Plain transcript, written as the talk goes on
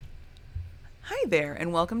Hi there,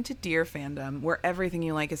 and welcome to Dear Fandom, where everything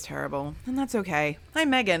you like is terrible, and that's okay. I'm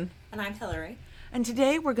Megan, And I'm Hillary. and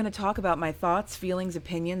today we're going to talk about my thoughts, feelings,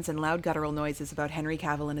 opinions, and loud guttural noises about Henry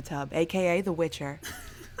Cavill in a tub, aka The Witcher.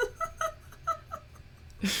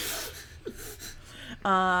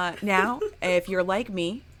 Now, if you're like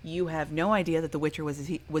me, you have no idea that The Witcher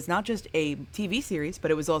was not just a TV series, but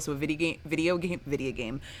it was also a video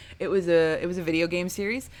game. It was a video game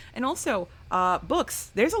series, and also books.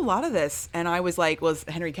 There's a lot of this, and I was like, was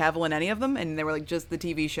Henry Cavill in any of them? And they were like, just the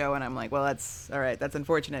TV show, and I'm like, well, that's all right. That's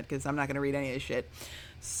unfortunate because I'm not going to read any of this shit.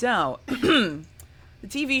 So. The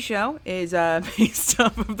TV show is based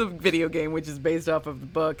off of the video game, which is based off of the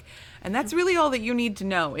book, and that's really all that you need to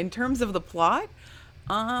know in terms of the plot.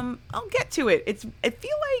 I'll get to it. I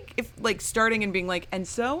feel like if like starting and being like, and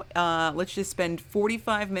so let's just spend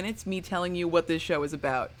 45 minutes me telling you what this show is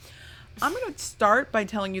about. I'm gonna start by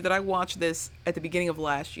telling you that I watched this at the beginning of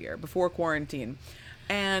last year, before quarantine.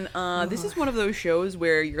 And this is one of those shows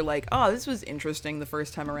where you're like, oh, this was interesting the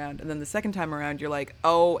first time around. And then the second time around, you're like,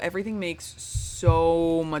 oh, everything makes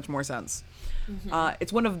so much more sense.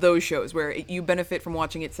 It's one of those shows where you benefit from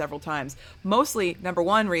watching it several times. Mostly, number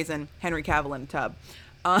one reason, Henry Cavill in a tub.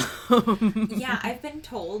 Yeah, I've been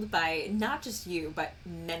told by not just you, but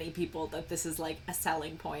many people that this is like a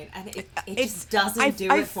selling point, and it just doesn't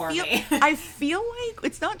do it for me. I feel like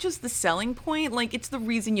it's not just the selling point, like it's the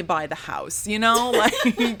reason you buy the house, you know?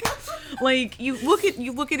 Like you look at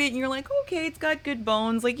it and you're like, okay, it's got good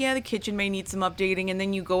bones. Like, yeah, the kitchen may need some updating, and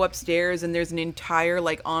then you go upstairs and there's an entire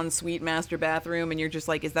like ensuite master bathroom, and you're just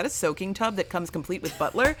like, is that a soaking tub that comes complete with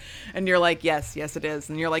butler? And you're like, yes, it is.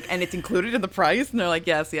 And you're like, and it's included in the price? And they're like,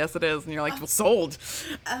 yes, it is. And you're like, well, sold.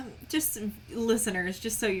 Just listeners,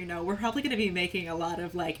 just so you know, we're probably going to be making a lot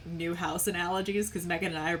of like new house analogies because Megan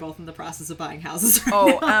and I are both in the process of buying houses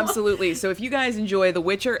right now. Absolutely. So if you guys enjoy The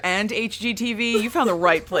Witcher and HGTV, you found the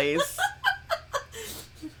right place.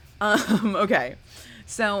 Okay.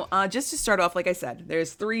 So just to start off, like I said,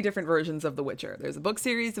 there's 3 different versions of The Witcher. There's a book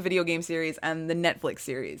series, the video game series, and the Netflix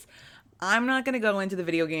series. I'm not going to go into the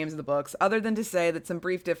video games and the books, other than to say that some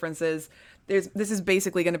brief differences. This is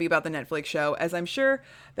basically going to be about the Netflix show, as I'm sure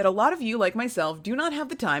that a lot of you, like myself, do not have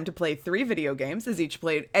the time to play 3 video games, as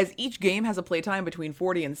each game has a playtime between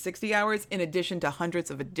 40 and 60 hours, in addition to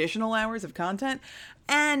hundreds of additional hours of content,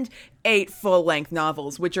 and 8 full-length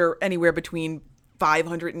novels, which are anywhere between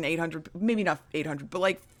 500 and 800, maybe not 800, but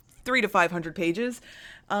like 300 to 500 pages.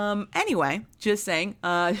 Anyway, just saying,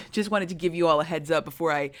 just wanted to give you all a heads up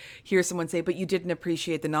before I hear someone say, but you didn't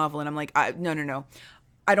appreciate the novel. And I'm like, no.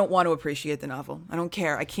 I don't want to appreciate the novel. I don't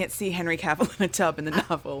care. I can't see Henry Cavill in a tub in the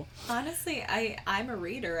novel. Honestly, I'm a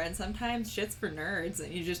reader, and sometimes shit's for nerds,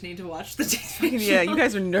 and you just need to watch the TV show. Yeah, you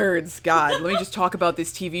guys are nerds. God, let me just talk about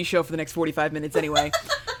this TV show for the next 45 minutes anyway.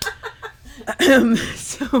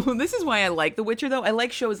 So this is why I like The Witcher, though. I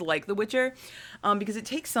like shows like The Witcher because it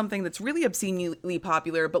takes something that's really obscenely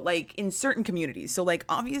popular, but like in certain communities. So like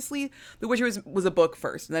obviously The Witcher was a book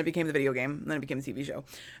first, and then it became the video game, and then it became a TV show.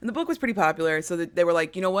 And the book was pretty popular, so that they were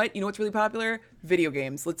like, you know what's really popular? Video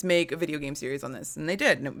games. Let's make a video game series on this. And they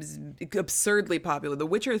did, and it was absurdly popular. The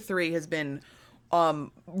Witcher 3 has been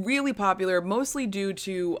really popular, mostly due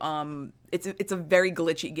to it's a very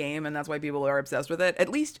glitchy game, and that's why people are obsessed with it. At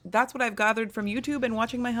least that's what I've gathered from YouTube and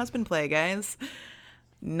watching my husband play, guys.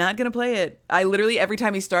 Not gonna play it. I literally, every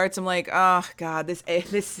time he starts, I'm like, oh god, this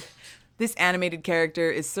animated character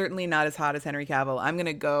is certainly not as hot as Henry Cavill. I'm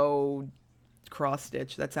gonna go cross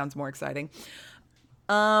stitch. That sounds more exciting.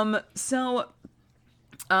 What's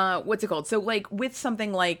it called? So like with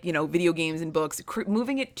something like, video games and books,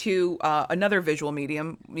 moving it to another visual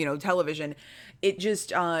medium, television, it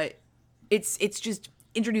just it's just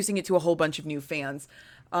introducing it to a whole bunch of new fans.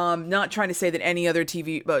 Not trying to say that any other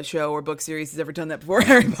TV show or book series has ever done that before.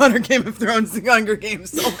 Harry Potter, Game of Thrones, The Hunger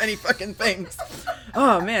Games, so many fucking things.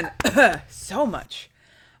 Oh man, so much.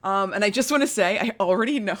 And I just want to say, I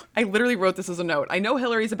already know, I literally wrote this as a note. I know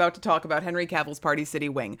Hillary's about to talk about Henry Cavill's Party City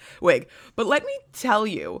wig, but let me tell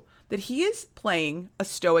you that he is playing a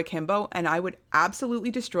stoic himbo, and I would absolutely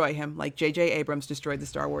destroy him like J.J. Abrams destroyed the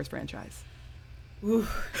Star Wars franchise.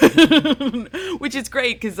 Which is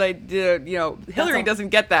great because Hillary doesn't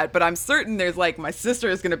get that, but I'm certain there's like, my sister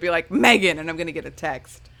is going to be like, Megan, and I'm going to get a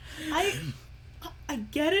text. I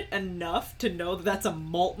get it enough to know that that's a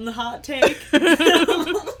molten hot take.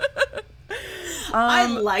 I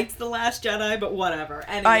liked The Last Jedi, but whatever.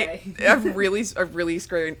 Anyway. I've really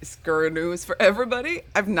scare news for everybody.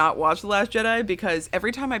 I've not watched The Last Jedi because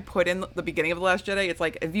every time I put in the beginning of The Last Jedi, it's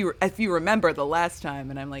like, if you remember the last time,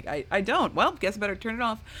 and I'm like, I don't. Well, guess I better turn it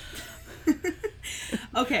off.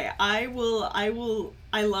 Okay, I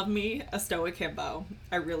love me a stoic himbo.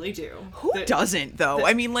 I really do. Who doesn't, though?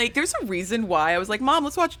 I mean, like, there's a reason why I was like, Mom,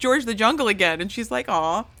 let's watch George the Jungle again. And she's like,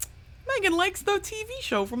 aw, Megan likes the TV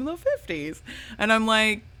show from the 50s. And I'm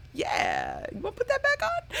like, yeah, you want to put that back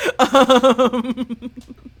on?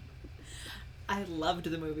 I loved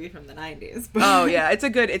the movie from the 90s. Oh yeah, it's a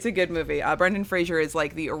good movie. Brendan Fraser is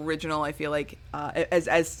like the original. I feel like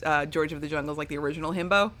as George of the Jungle is like the original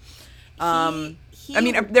himbo. I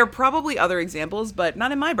mean, there are probably other examples, but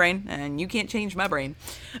not in my brain, and you can't change my brain.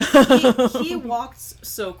 he walked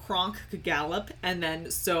so Kronk could gallop, and then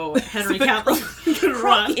so Henry Cavill could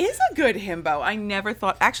run. Kronk is a good himbo. I never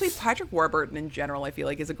thought. Actually, Patrick Warburton in general, I feel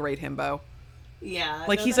like, is a great himbo. Yeah.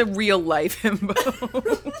 Like, he's a real life himbo.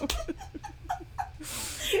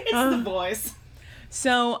 It's the voice.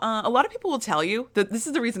 So, a lot of people will tell you that this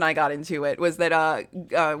is the reason I got into it, was that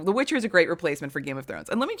The Witcher is a great replacement for Game of Thrones.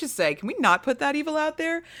 And let me just say, can we not put that evil out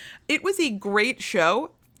there? It was a great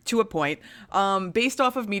show, to a point, based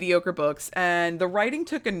off of mediocre books, and the writing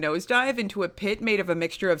took a nosedive into a pit made of a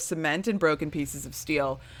mixture of cement and broken pieces of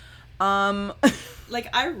steel. Like,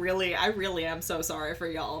 I really am so sorry for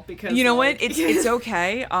y'all, because you know what, it's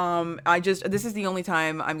okay. This is the only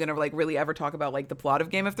time I'm gonna like really ever talk about like the plot of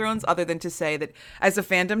Game of Thrones, other than to say that as a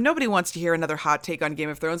fandom, nobody wants to hear another hot take on Game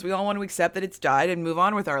of Thrones. We all want to accept that it's died and move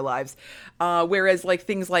on with our lives. Whereas like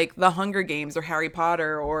things like The Hunger Games or Harry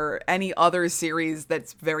Potter or any other series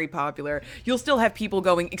that's very popular, you'll still have people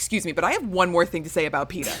going, excuse me, but I have one more thing to say about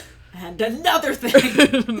PETA. And another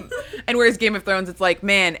thing. And whereas Game of Thrones, it's like,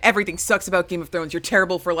 man, everything sucks about Game of Thrones. You're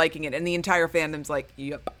terrible for liking it. And the entire fandom's like,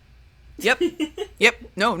 yep.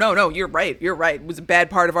 No, you're right. It was a bad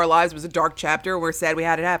part of our lives. It was a dark chapter. We're sad we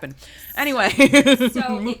had it happen. Anyway.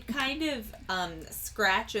 So it kind of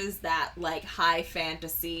scratches that like high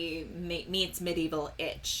fantasy meets medieval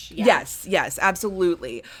itch. Yeah. Yes,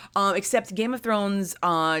 absolutely. Except Game of Thrones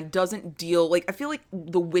doesn't deal, like, I feel like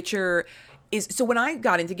The Witcher so when I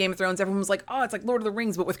got into Game of Thrones, everyone was like, oh, it's like Lord of the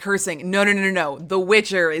Rings, but with cursing. No. The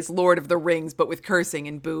Witcher is Lord of the Rings, but with cursing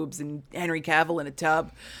and boobs and Henry Cavill in a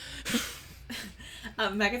tub.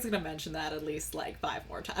 Megan's going to mention that at least like 5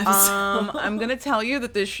 more times. I'm going to tell you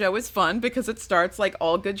that this show is fun because it starts like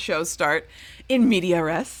all good shows start in media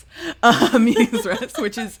res,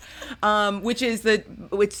 which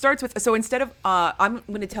starts with, so instead of, I'm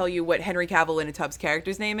going to tell you what Henry Cavill in a tub's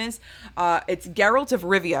character's name is. It's Geralt of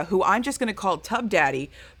Rivia, who I'm just going to call Tub Daddy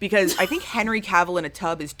because I think Henry Cavill in a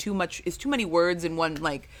tub is too many words in one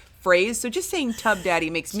like phrase. So just saying Tub Daddy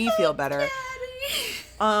makes me feel better.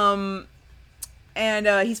 And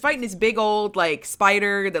he's fighting this big old, like,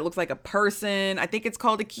 spider that looks like a person. I think it's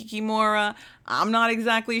called a Kikimora. I'm not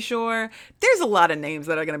exactly sure. There's a lot of names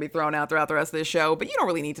that are going to be thrown out throughout the rest of this show, but you don't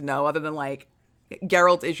really need to know other than, like,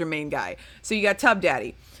 Geralt is your main guy. So you got Tub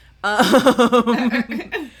Daddy.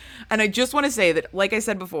 And I just want to say that, like I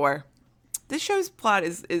said before, this show's plot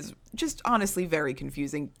is just honestly very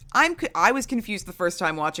confusing. I was confused the first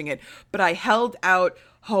time watching it, but I held out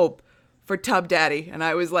hope for Tub Daddy, and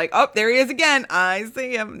I was like, oh, there he is again. I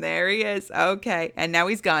see him. There he is. Okay. And now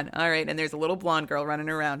he's gone. All right. And there's a little blonde girl running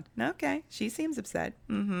around. Okay. She seems upset.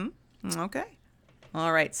 Okay.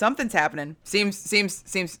 All right. Something's happening. Seems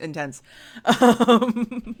intense.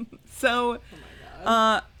 So,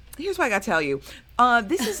 here's what I gotta tell you.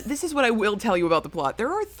 This is what I will tell you about the plot.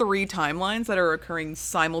 There are 3 timelines that are occurring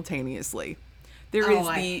simultaneously. There is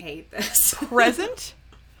I the hate this. present,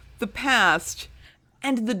 the past,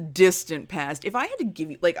 and the distant past. If I had to give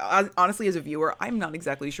you, like, honestly, as a viewer, I'm not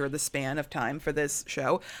exactly sure the span of time for this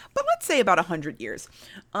show, but let's say about 100 years.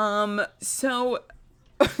 So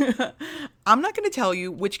I'm not going to tell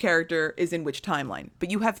you which character is in which timeline, but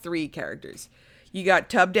you have 3 characters. You got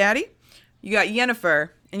Tub Daddy, you got Yennefer,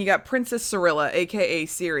 and you got Princess Cirilla, aka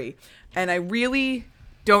Ciri. And I really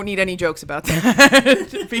don't need any jokes about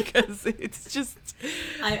that because it's just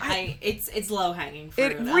it's low hanging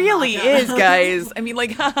fruit. It really is, guys. I mean,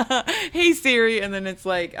 like, hey Siri, and then it's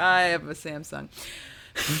like, I have a Samsung.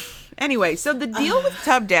 Anyway, so the deal with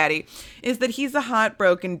Tub Daddy is that he's a hot,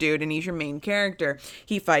 broken dude, and he's your main character.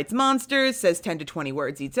 He fights monsters, says 10 to 20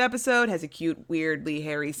 words each episode, has a cute, weirdly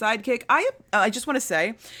hairy sidekick. I just want to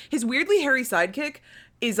say, his weirdly hairy sidekick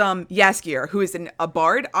is Jaskier, who is a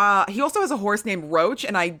bard. He also has a horse named Roach,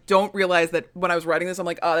 and I don't realize that when I was writing this, I'm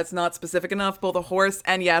like, oh, that's not specific enough. Both a horse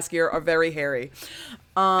and Jaskier are very hairy.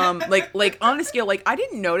 Like on a scale, like I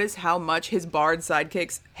didn't notice how much his bard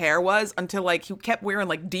sidekick's hair was until like he kept wearing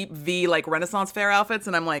like deep V like Renaissance fair outfits,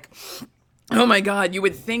 and I'm like, Oh my God, you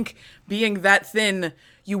would think being that thin,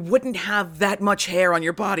 you wouldn't have that much hair on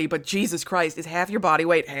your body, but Jesus Christ, is half your body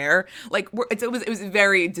weight hair? Like, it was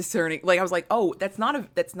very discerning. Like, I was like, oh, that's not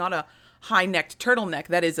a high-necked turtleneck.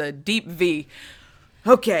 That is a deep V.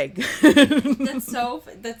 Okay.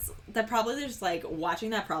 That probably just like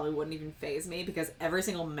watching that probably wouldn't even faze me because every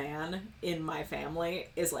single man in my family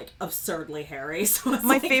is like absurdly hairy. So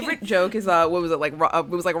my favorite joke is what was it like? It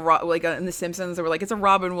was like in The Simpsons. They were like, it's a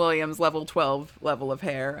Robin Williams level 12 level of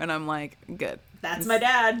hair, and I'm like, good. That's my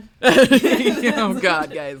dad. Oh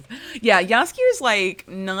God, guys. Yeah, Yaskir's like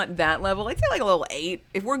not that level. I'd say like a little 8.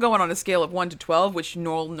 If we're going on a scale of 1 to 12, which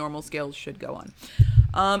normal scales should go on.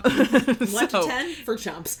 1 to 10 for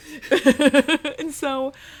chumps. And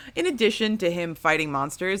so, in addition to him fighting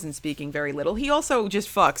monsters and speaking very little, he also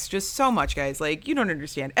just fucks just so much, guys. Like, you don't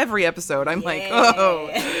understand. Every episode, I'm like, oh,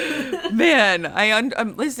 man.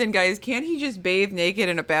 Listen, guys, can't he just bathe naked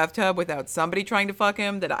in a bathtub without somebody trying to fuck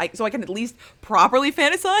him so I can at least properly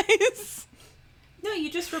fantasize? No,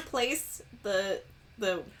 you just replace the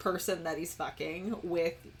person that he's fucking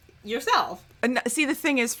with yourself. And see, the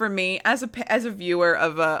thing is, for me, as a viewer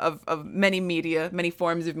of many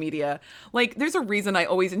forms of media, like, there's a reason I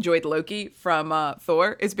always enjoyed Loki from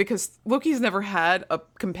Thor, is because Loki's never had a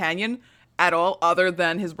companion at all other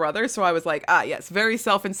than his brother. So I was like, yes, very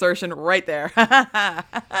self-insertion right there.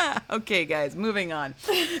 Okay, guys, moving on.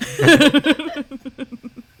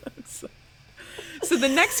 So the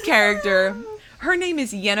next character, her name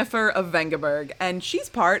is Yennefer of Vengerberg, and she's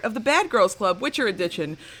part of the Bad Girls Club Witcher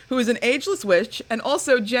Edition, who is an ageless witch, and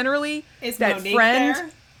also generally is that Monique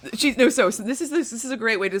friend. There? So this is a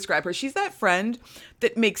great way to describe her. She's that friend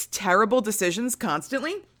that makes terrible decisions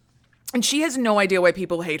constantly, and she has no idea why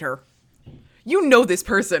people hate her. You know this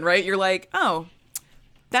person, right? You're like, oh,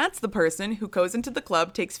 that's the person who goes into the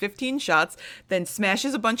club, takes 15 shots, then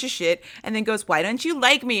smashes a bunch of shit, and then goes, why don't you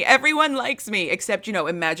like me? Everyone likes me. Except,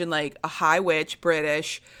 imagine like a high witch,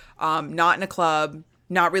 British, not in a club,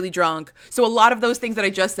 not really drunk. So a lot of those things that I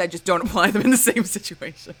just said just don't apply to them in the same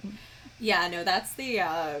situation. Yeah, no, that's the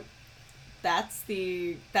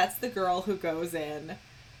girl who goes in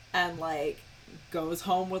and like goes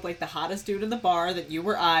home with like the hottest dude in the bar that you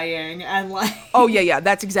were eyeing and like oh yeah,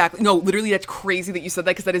 that's exactly, no, literally, that's crazy that you said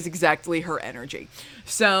that because that is exactly her energy.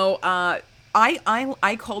 So I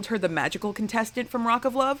called her the magical contestant from Rock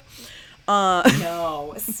of Love.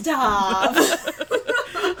 No, stop.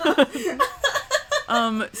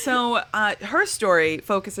 So her story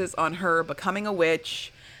focuses on her becoming a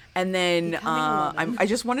witch. And then I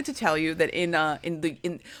just wanted to tell you that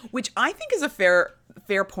in which I think is a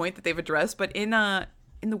fair point that they've addressed, but in The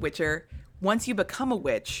Witcher, once you become a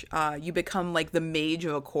witch, you become like the mage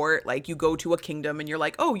of a court. Like, you go to a kingdom and you're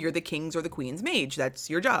like, oh, you're the king's or the queen's mage. That's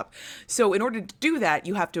your job. So in order to do that,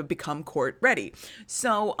 you have to become court ready.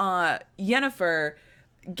 So Yennefer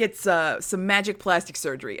gets some magic plastic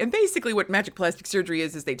surgery. And basically what magic plastic surgery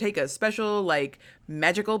is they take a special like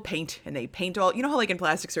magical paint and they paint all, you know how like in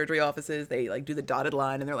plastic surgery offices they like do the dotted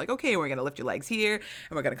line and they're like, okay, we're gonna lift your legs here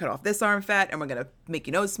and we're gonna cut off this arm fat and we're gonna make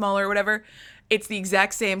your nose smaller or whatever. It's the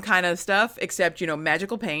exact same kind of stuff, except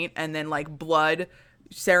magical paint and then like blood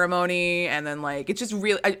ceremony, and then like it's just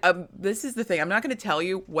really this is the thing, I'm not going to tell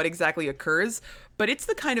you what exactly occurs, but it's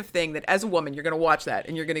the kind of thing that as a woman you're going to watch that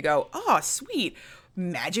and you're going to go, oh sweet,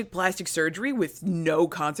 magic plastic surgery with no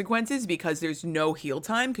consequences because there's no heal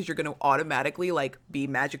time because you're going to automatically like be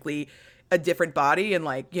magically a different body and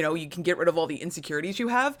like you can get rid of all the insecurities you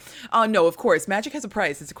have. No, of course magic has a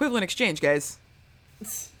price. It's equivalent exchange, guys.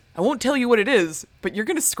 I won't tell you what it is, but you're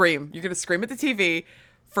going to scream at the TV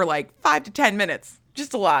for like 5 to 10 minutes.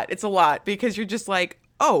 Just a lot. It's a lot because you're just like,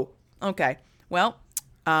 oh, okay. Well,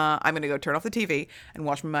 I'm going to go turn off the TV and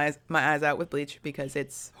wash my eyes out with bleach because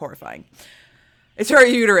it's horrifying. It's her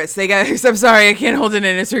uterus. I'm sorry, I can't hold it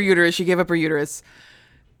in. It's her uterus. She gave up her uterus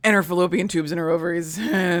and her fallopian tubes and her ovaries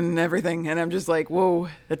and everything. And I'm just like, whoa,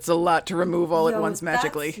 that's a lot to remove all at once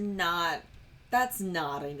magically. That's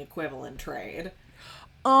not an equivalent trade.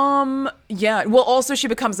 Yeah. Well, also she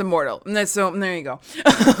becomes immortal. So there you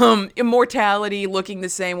go. Immortality, looking the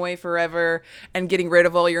same way forever and getting rid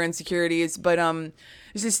of all your insecurities. But,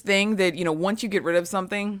 there's this thing that, once you get rid of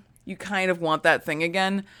something, you kind of want that thing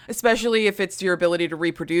again, especially if it's your ability to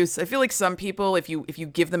reproduce. I feel like some people, if you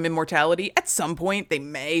give them immortality, at some point they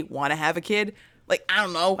may want to have a kid. Like, I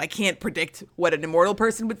don't know. I can't predict what an immortal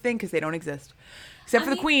person would think because they don't exist. Except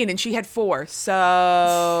for the queen, and she had 4.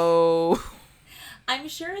 So... I'm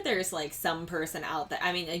sure there's like some person out there.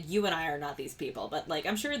 I mean, like, you and I are not these people, but like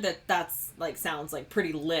I'm sure that's like sounds like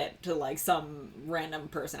pretty lit to like some random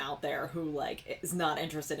person out there who like is not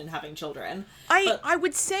interested in having children. I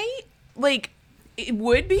would say like, it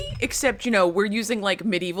would be, except, we're using, like,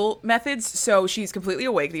 medieval methods, so she's completely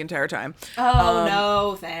awake the entire time. Oh,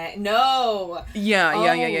 no. No.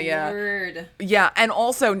 Yeah. Lord. Yeah, and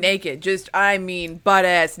also naked.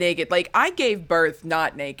 Butt-ass naked. Like, I gave birth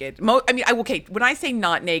not naked. When I say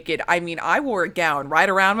not naked, I mean I wore a gown right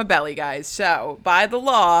around my belly, guys. So, by the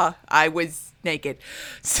law, I was naked.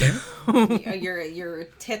 So your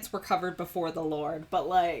tits were covered before the Lord, but,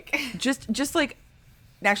 like... Just like...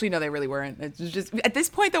 Actually, no, they really weren't. It's just at this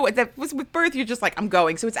point, though, that was with birth. You're just like, I'm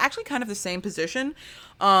going. So it's actually kind of the same position,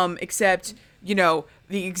 except the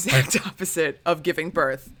exact opposite of giving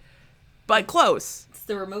birth, but close. It's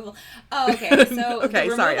the removal. Oh, okay. So okay,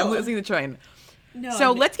 sorry, I'm losing the train. No.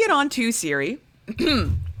 So let's get on to Ciri.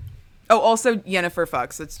 Oh, also Yennefer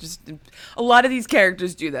fucks. That's just a lot of these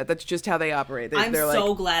characters do that. That's just how they operate. They're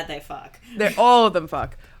so glad they fuck. All of them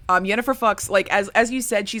fuck. Yennefer fucks, like, as you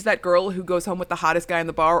said, she's that girl who goes home with the hottest guy in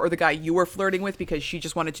the bar or the guy you were flirting with because she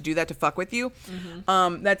just wanted to do that to fuck with you.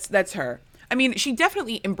 Mm-hmm. That's her. I mean, she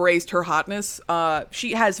definitely embraced her hotness.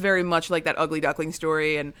 She has very much like that ugly duckling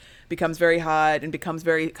story and becomes very hot and becomes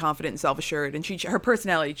very confident and self-assured. And her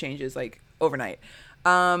personality changes, like, overnight.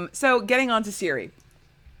 So getting on to Ciri.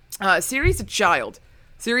 Ciri's a child.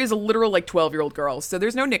 Ciri is a literal, like, 12-year-old girl. So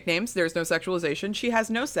there's no nicknames. There's no sexualization. She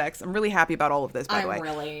has no sex. I'm really happy about all of this, by the way. I'm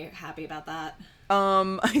really happy about that.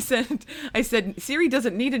 I said Ciri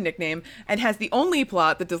doesn't need a nickname and has the only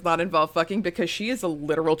plot that does not involve fucking because she is a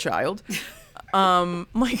literal child.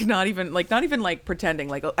 Not even pretending.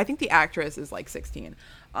 Like, I think the actress is, like, 16.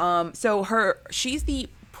 She's the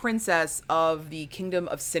princess of the kingdom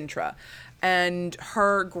of Cintra. And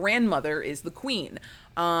her grandmother is the queen.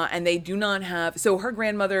 And they do not have... So her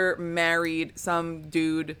grandmother married some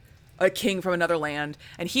dude, a king from another land,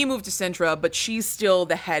 and he moved to Cintra, but she's still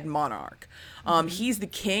the head monarch. He's the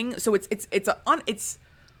king, so it's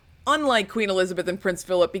unlike Queen Elizabeth and Prince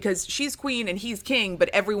Philip, because she's queen and he's king, but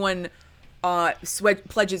everyone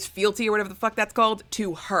pledges fealty, or whatever the fuck that's called,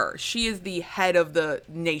 to her. She is the head of the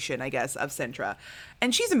nation, I guess, of Cintra.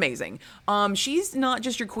 And she's amazing. She's not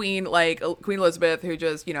just your queen, like Queen Elizabeth, who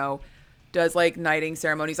just, does, like, knighting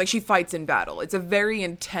ceremonies. Like, she fights in battle. It's a very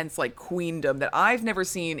intense, like, queendom that I've never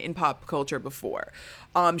seen in pop culture before.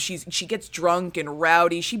 She gets drunk and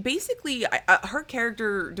rowdy. She basically, her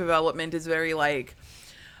character development is very, like,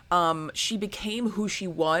 she became who she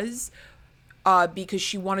was because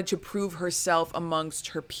she wanted to prove herself amongst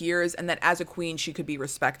her peers and that as a queen she could be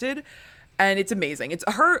respected. And it's amazing.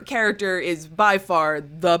 Her character is by far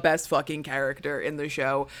the best fucking character in the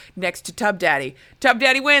show, next to Tub Daddy. Tub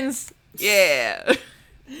Daddy wins! Yeah.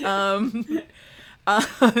 And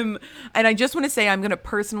I just want to say I'm going to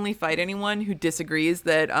personally fight anyone who disagrees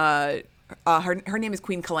that her name is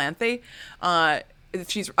Queen Calanthe.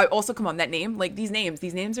 Also, come on, that name, like, these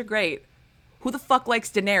names are great. Who the fuck likes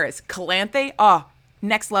Daenerys? Calanthe?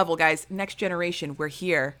 Next level, guys. Next generation. We're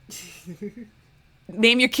here.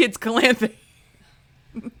 Name your kids Calanthe.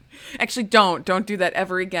 Actually, don't do that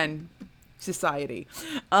ever again. Society.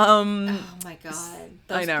 Oh my god,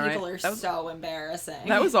 those people are so embarrassing.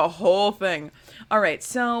 That was a whole thing. All right,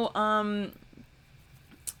 so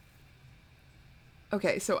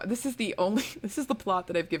okay, so this is the plot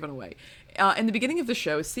that I've given away. In the beginning of the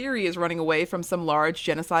show, Ciri is running away from some large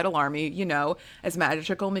genocidal army, as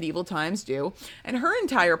magical medieval times do, and her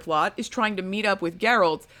entire plot is trying to meet up with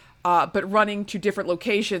Geralt, but running to different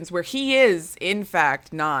locations where he is, in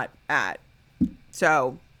fact, not at.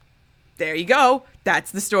 So there you go.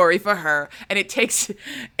 That's the story for her. And it takes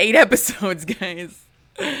 8 episodes, guys.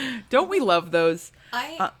 Don't we love those?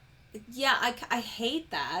 I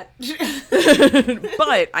hate that.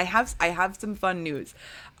 But I have some fun news.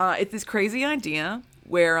 It's this crazy idea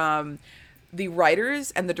where the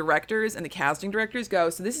writers and the directors and the casting directors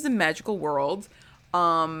go, so this is a magical world.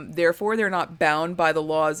 Therefore, they're not bound by the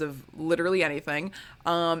laws of literally anything.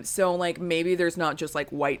 So, like, maybe there's not just, like,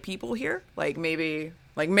 white people here. Maybe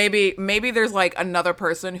there's, like, another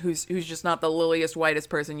person who's just not the liliest, whitest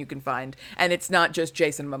person you can find. And it's not just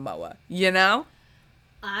Jason Momoa,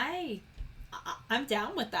 I'm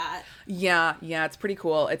down with that. Yeah, it's pretty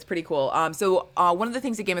cool. So one of the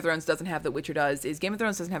things that Game of Thrones doesn't have that Witcher does is Game of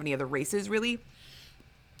Thrones doesn't have any other races, really.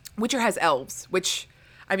 Witcher has elves, which...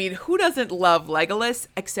 I mean, who doesn't love Legolas?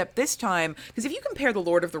 Except this time, because if you compare the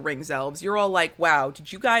Lord of the Rings elves, you're all like, wow,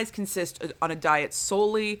 did you guys consist on a diet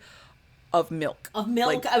solely of milk? Of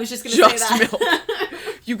milk? Like, I was just going to say that. Milk.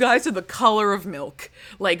 You guys are the color of milk.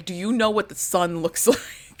 Like, do you know what the sun looks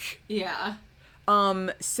like? Yeah.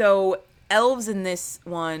 So elves in this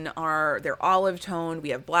one they're olive toned.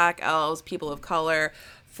 We have black elves, people of color.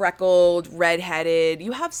 freckled, redheaded.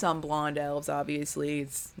 You have some blonde elves, obviously.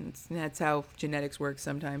 That's how genetics work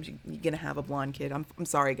sometimes. You're going to have a blonde kid. I'm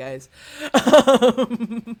sorry, guys.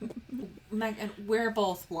 Megan, we're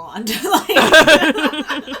both blonde.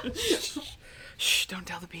 Shh, don't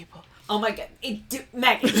tell the people. Oh my god.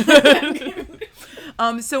 Megan.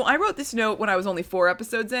 So I wrote this note when I was only 4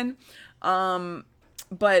 episodes in.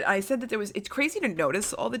 But I said that it's crazy to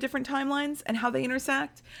notice all the different timelines and how they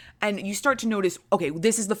intersect. And you start to notice, okay,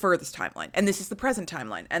 this is the furthest timeline, and this is the present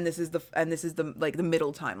timeline, and this is the like the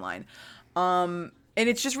middle timeline. And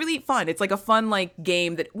it's just really fun. It's like a fun like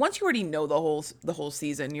game that once you already know the whole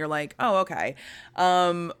season, you're like, oh, okay.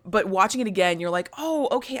 But watching it again, you're like, oh,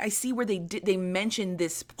 okay, I see where they mentioned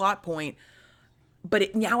this plot point.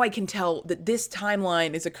 But now I can tell that this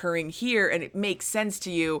timeline is occurring here, and it makes sense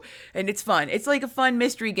to you, and it's fun. It's like a fun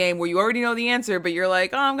mystery game where you already know the answer, but you're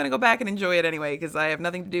like, oh, I'm going to go back and enjoy it anyway because I have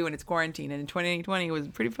nothing to do and it's quarantine. And 2020 was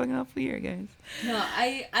a pretty fucking awful year, guys. No,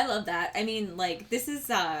 I love that. I mean, like, this is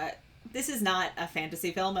not a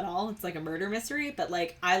fantasy film at all. It's like a murder mystery, but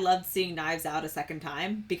like I loved seeing Knives Out a second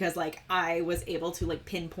time because like I was able to like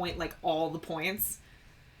pinpoint like all the points.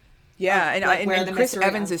 Yeah, and Chris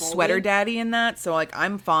Evans is Sweater Daddy in that, so like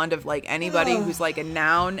I'm fond of like anybody who's like a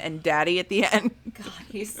noun and daddy at the end. God,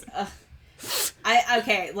 he's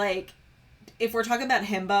okay, like if we're talking about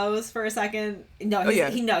himbos for a second,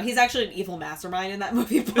 he's actually an evil mastermind in that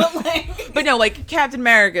movie, but like but no, like Captain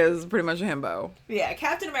America is pretty much a himbo. Yeah,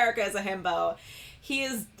 Captain America is a himbo. He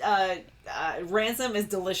is Ransom is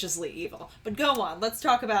deliciously evil. But go on, let's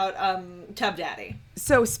talk about Tub Daddy.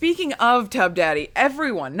 So speaking of Tub Daddy,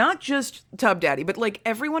 everyone, not just Tub Daddy, but like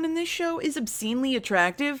everyone in this show is obscenely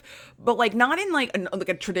attractive, but like not in like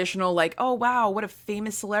a traditional like, oh wow, what a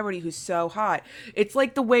famous celebrity who's so hot. It's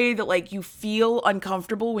like the way that like you feel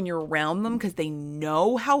uncomfortable when you're around them because they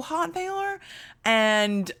know how hot they are.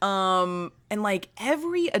 And like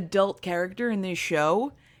every adult character in this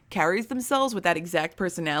show carries themselves with that exact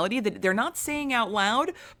personality that they're not saying out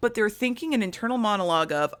loud, but they're thinking an internal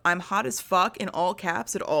monologue of, I'm hot as fuck in all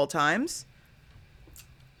caps at all times.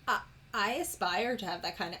 I aspire to have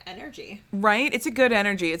that kind of energy. Right? It's a good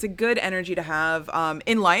energy. It's a good energy to have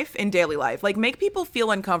in life, in daily life. Like, make people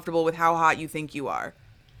feel uncomfortable with how hot you think you are.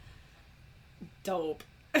 Dope.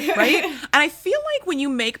 Right? And I feel like when you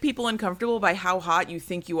make people uncomfortable by how hot you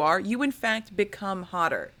think you are, you in fact become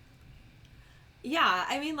hotter. Yeah,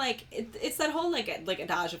 I mean, like, it's that whole, like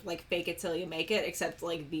adage of, like, fake it till you make it, except,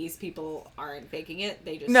 like, these people aren't faking it.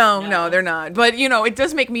 They just No, they're not. But, you know, it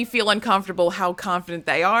does make me feel uncomfortable how confident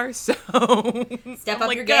they are, so... Step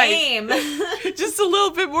up your game! Just a little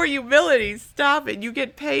bit more humility. Stop it. You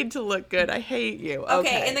get paid to look good. I hate you.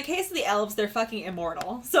 Okay, in the case of the elves, they're fucking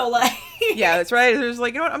immortal. So, like... Yeah, that's right. There's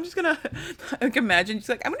like, you know what, I'm just gonna... Like, imagine, she's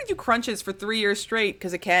like, I'm gonna do crunches for 3 years straight,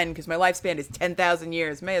 because my lifespan is 10,000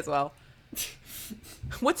 years. May as well.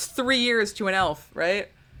 What's 3 years to an elf, right?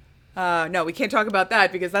 No, we can't talk about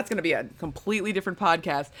that because that's going to be a completely different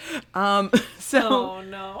podcast. Oh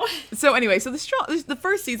no. So anyway, so the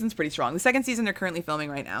first season's pretty strong. The second season they're currently filming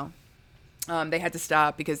right now. They had to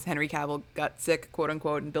stop because Henry Cavill got sick, quote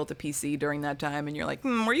unquote, and built a PC during that time. And you're like,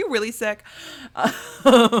 were you really sick?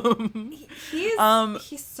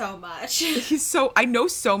 He's so much. I know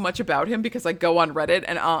so much about him because I go on Reddit,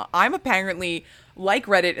 and I'm apparently like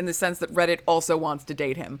Reddit in the sense that Reddit also wants to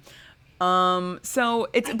date him.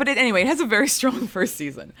 Anyway, it has a very strong first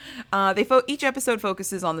season. Each episode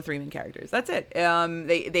focuses on the 3 main characters. That's it.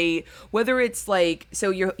 They whether it's like, so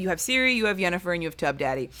you have Ciri, you have Yennefer, and you have Tub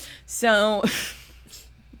Daddy. So,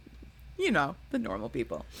 you know, the normal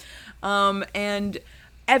people. And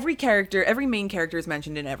every main character is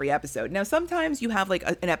mentioned in every episode. Now, sometimes you have like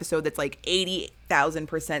an episode that's like 80,000%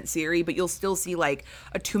 Ciri, but you'll still see like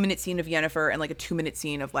a 2-minute scene of Yennefer and like a 2-minute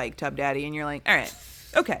scene of like Tub Daddy, and you're like, all right.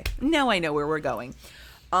 Okay, now I know where we're going.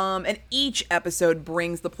 And each episode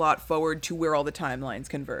brings the plot forward to where all the timelines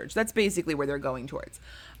converge. That's basically where they're going towards.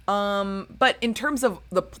 But in terms of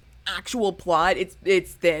the actual plot, it's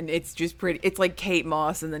thin. It's just pretty. It's like Kate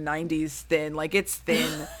Moss in the 90s thin. Like, it's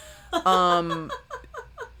thin.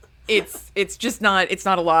 It's just not, it's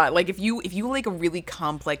not a lot. Like, if you like a really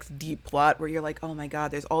complex, deep plot where you're like, oh my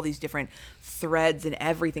god, there's all these different threads and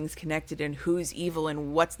everything's connected and who's evil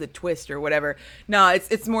and what's the twist or whatever. No,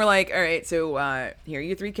 it's more like, all right, so here are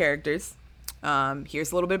your 3 characters.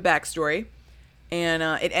 Here's a little bit of backstory. And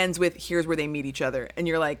it ends with, here's where they meet each other. And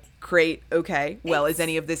you're like, great, okay. Well, is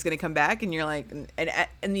any of this going to come back? And you're like,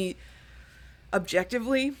 and the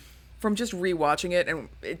objectively, from just rewatching it, and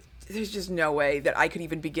there's just no way that I could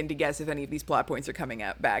even begin to guess if any of these plot points are coming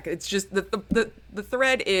back. It's just the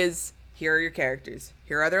thread is, here are your characters.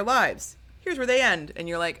 Here are their lives. here's where they end. And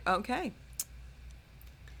you're like, okay.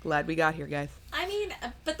 Glad we got here, guys. I mean,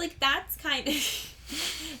 but like that's kind of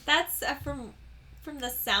that's from the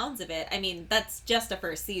sounds of it. I mean, that's just a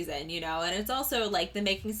first season, you know, and it's also like the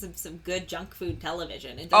making some good junk food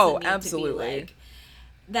television. It doesn't need absolutely. to be like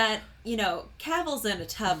that, you know, Cavill's in a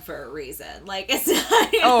tub for a reason. Like, it's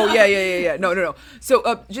not, yeah. No.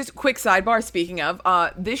 So, just quick sidebar, speaking of,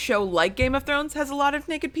 this show, like Game of Thrones, has a lot of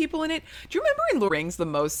naked people in it. Do you remember in Lord of the Rings, the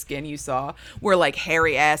most skin you saw were, like,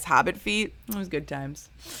 hairy-ass hobbit feet? It was good times.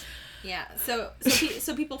 Yeah, so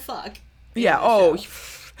people fuck. Yeah,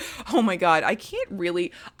 oh my god, I can't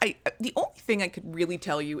really, the only thing I could really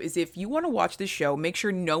tell you is if you want to watch this show, make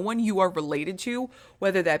sure no one you are related to,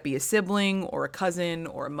 whether that be a sibling or a cousin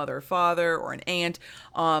or a mother or father or an aunt,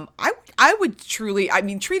 I would truly, I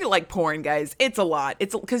mean, treat it like porn, guys. It's a lot.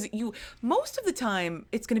 It's because most of the time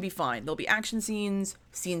it's going to be fine. There'll be action scenes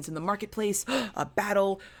in the marketplace, a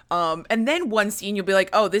battle, and then one scene you'll be like,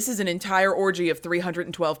 oh, this is an entire orgy of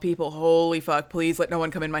 312 people. Holy fuck, please let no one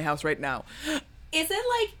come in my house right now. Is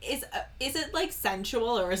it like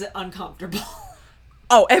sensual or is it uncomfortable?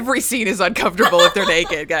 Oh, every scene is uncomfortable if they're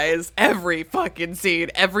naked, guys. Every fucking scene.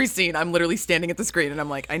 Every scene. I'm literally standing at the screen and I'm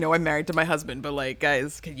like, I know I'm married to my husband, but like,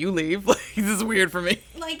 guys, can you leave? Like, this is weird for me.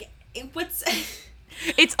 Like, what's...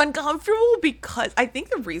 It's uncomfortable because... I think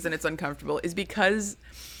the reason it's uncomfortable is because...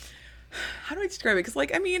 How do I describe it? Because,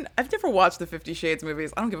 like, I mean, I've never watched the 50 Shades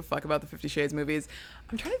movies. I don't give a fuck about the 50 Shades movies.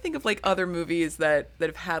 I'm trying to think of, like, other movies that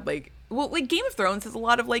have had, like... Well, like, Game of Thrones has a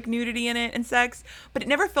lot of, like, nudity in it and sex, but it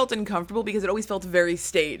never felt uncomfortable because it always felt very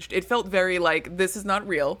staged. It felt very, like, this is not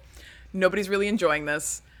real. Nobody's really enjoying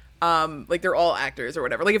this. Like, they're all actors or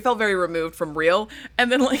whatever. Like, it felt very removed from real.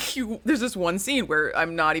 And then, like, there's this one scene where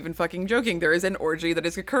I'm not even fucking joking. There is an orgy that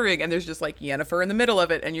is occurring, and there's just, like, Yennefer in the middle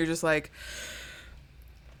of it, and you're just like...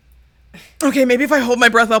 Okay, maybe if I hold my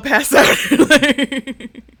breath, I'll pass out.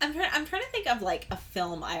 I'm trying to think of like a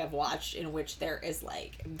film I have watched in which there is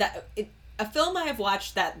like a film I have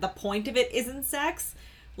watched that the point of it isn't sex.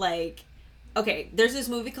 Like, okay, there's this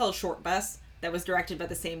movie called Short Bus that was directed by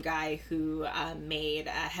the same guy who made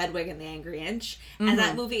Hedwig and the Angry Inch, and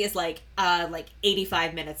that movie is like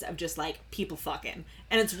 85 minutes of just like people fucking,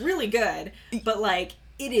 and it's really good, but like.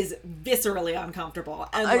 It is viscerally uncomfortable.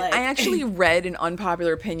 And like, I actually read an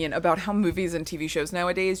unpopular opinion about how movies and TV shows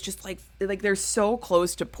nowadays just like they're so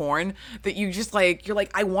close to porn that you just like you're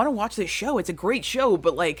like I want to watch this show. It's a great show,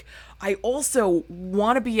 but like I also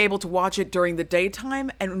want to be able to watch it during the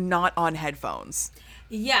daytime and not on headphones.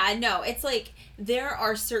 Yeah, no, it's like there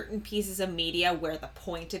are certain pieces of media where the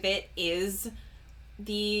point of it is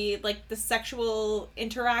the sexual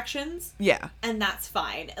interactions, and that's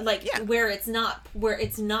fine, like where it's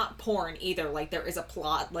not porn either, like there is a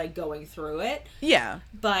plot like going through it,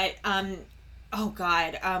 but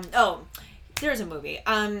there's a movie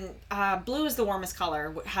Blue is the Warmest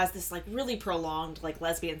Color has this like really prolonged like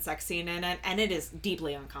lesbian sex scene in it, and it is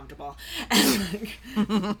deeply uncomfortable. I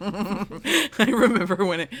remember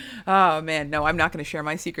when oh man, no, I'm not going to share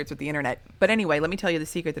my secrets with the internet, but anyway, let me tell you the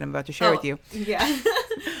secret that I'm about to share with you.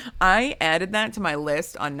 I added that to my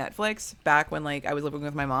list on Netflix back when like I was living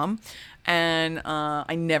with my mom, and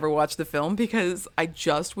I never watched the film because I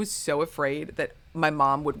just was so afraid that my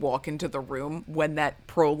mom would walk into the room when that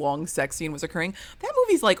prolonged sex scene was occurring. That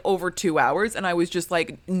movie's like over 2 hours, and I was just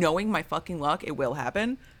like, knowing my fucking luck, it will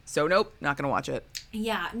happen. So nope, not gonna watch it.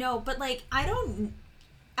 Yeah, no, but like I don't,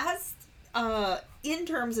 as in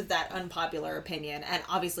terms of that unpopular opinion, and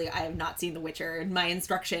obviously I have not seen The Witcher, and my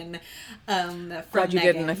instruction from Glad you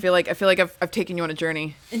Megan, didn't. I feel like I've taken you on a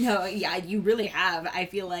journey. No, yeah, you really have. I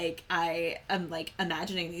feel like I am like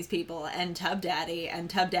imagining these people and Tub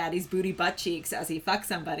Daddy's booty butt cheeks as he fucks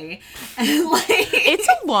somebody, and like it's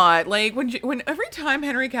a lot. Like when every time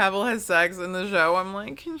Henry Cavill has sex in the show, I'm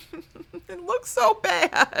like, it looks so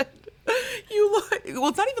bad. Well,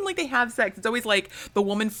 it's not even like they have sex. It's always like the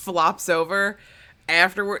woman flops over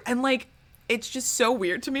afterward, and like it's just so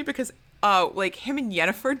weird to me because like him and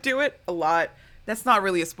Yennefer do it a lot. That's not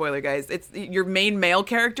really a spoiler, guys. It's your main male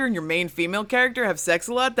character and your main female character have sex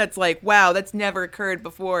a lot. That's like, wow, that's never occurred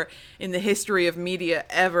before in the history of media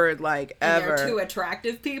ever, like ever. They're two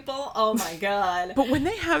attractive people. Oh my god. But when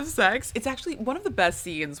they have sex, it's actually one of the best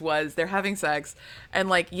scenes was they're having sex and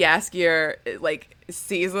like Jaskier like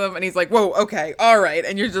sees them and he's like, whoa, okay, all right,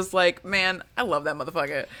 and you're just like, man, I love that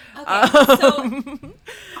motherfucker. Okay, so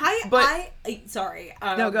I sorry.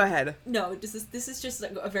 No, go ahead. No, this is just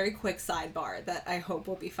like a very quick sidebar that I hope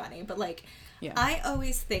will be funny, but like, I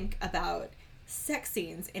always think about sex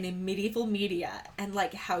scenes in medieval media and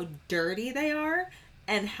like how dirty they are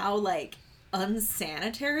and how like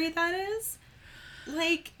unsanitary that is.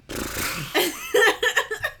 Like,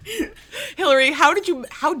 Hillary,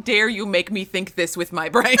 how dare you make me think this with my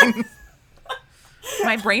brain?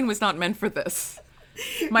 My brain was not meant for this.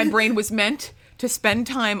 My brain was meant to spend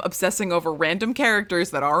time obsessing over random characters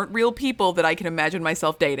that aren't real people that I can imagine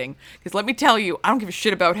myself dating. Because let me tell you, I don't give a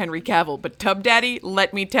shit about Henry Cavill, but Tub Daddy,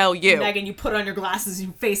 let me tell you. Megan, you put on your glasses and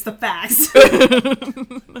you face the facts.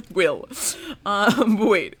 Will.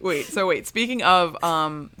 Wait. Speaking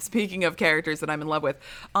of characters that I'm in love with,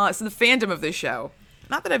 so the fandom of this show.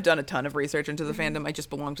 Not that I've done a ton of research into the fandom. I just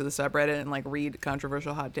belong to the subreddit and like read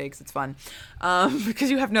controversial hot takes. It's fun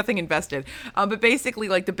because you have nothing invested. But basically,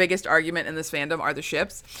 like the biggest argument in this fandom are the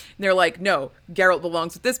ships. And they're like, no, Geralt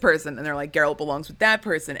belongs with this person, and they're like, Geralt belongs with that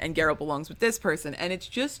person, and Geralt belongs with this person, and it's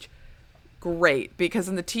just great because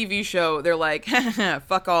in the TV show they're like,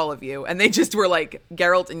 fuck all of you, and they just were like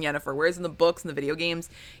Geralt and Yennefer. Whereas in the books and the video games,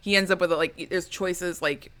 he ends up with like there's choices.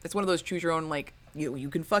 Like it's one of those choose your own like. You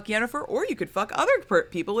can fuck Yennefer or you could fuck other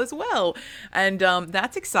people as well. And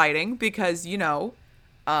that's exciting because, you know,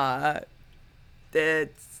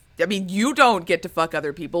 you don't get to fuck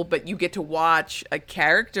other people, but you get to watch a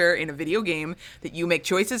character in a video game that you make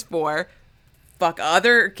choices for fuck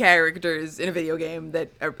other characters in a video game that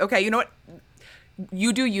are, okay, you know what?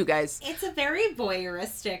 You do you guys. It's a very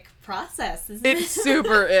voyeuristic process, isn't it? It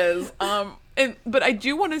super is. But I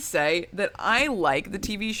do want to say that I like the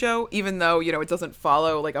TV show, even though, you know, it doesn't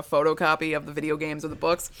follow like a photocopy of the video games or the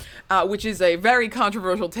books, which is a very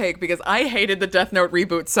controversial take because I hated the Death Note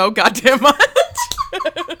reboot so goddamn much.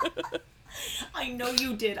 I know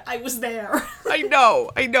you did. I was there. I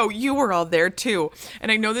know. You were all there too.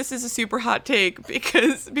 And I know this is a super hot take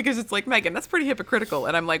because it's like, Megan, that's pretty hypocritical.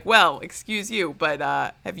 And I'm like, well, excuse you, but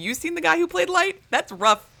have you seen the guy who played Light? That's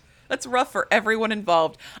rough. That's rough for everyone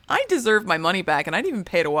involved. I deserve my money back, and I didn't even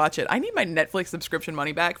pay to watch it. I need my Netflix subscription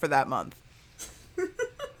money back for that month.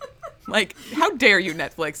 Like, how dare you,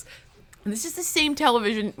 Netflix? And this is the same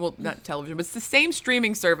television, well, not television, but it's the same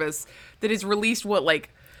streaming service that is released, oh,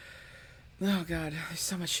 God, there's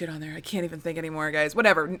so much shit on there. I can't even think anymore, guys.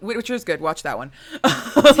 Whatever. Witcher's good. Watch that one.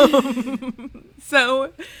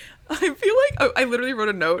 So, I feel like I literally wrote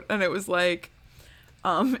a note, and it was like,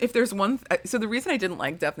 if there's one, so the reason I didn't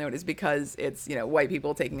like Death Note is because it's, you know, white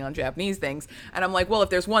people taking on Japanese things. And I'm like, well, if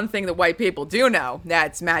there's one thing that white people do know,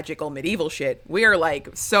 that's magical medieval shit. We are like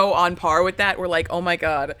so on par with that. We're like, oh my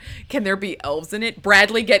God, can there be elves in it?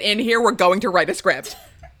 Bradley, get in here. We're going to write a script.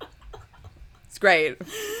 It's great.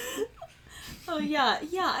 Oh, yeah.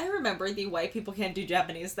 Yeah, I remember the white people can't do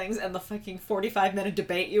Japanese things and the fucking 45-minute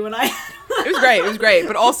debate you and I had. It was great.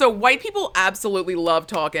 But also, white people absolutely love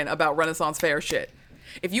talking about Renaissance fair shit.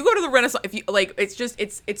 If you go to the Renaissance, if you like,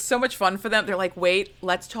 it's so much fun for them. They're like, wait,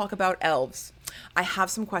 let's talk about elves. I have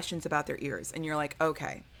some questions about their ears. And you're like,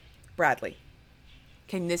 okay, Bradley,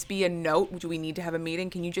 can this be a note? Do we need to have a meeting?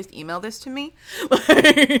 Can you just email this to me?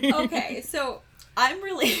 Okay, so I'm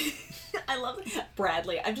really, I love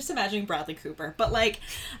Bradley. I'm just imagining Bradley Cooper, but like,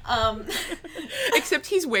 except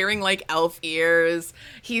he's wearing like elf ears.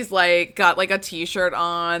 He's like got like a t-shirt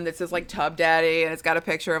on that says like Tub Daddy, and it's got a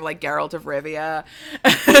picture of like Geralt of Rivia.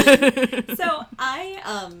 So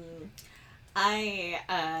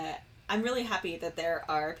I'm really happy that there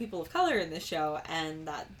are people of color in this show, and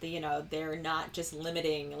that they're not just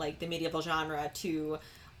limiting like the medieval genre to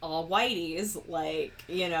all whiteies, like,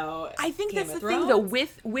 I think Game that's of the thing though,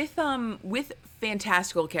 Thrones. with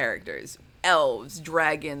fantastical characters, elves,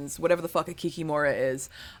 dragons, whatever the fuck a Kikimora is,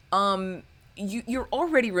 you're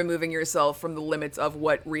already removing yourself from the limits of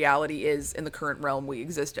what reality is in the current realm we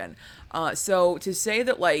exist in. So to say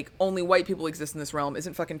that like only white people exist in this realm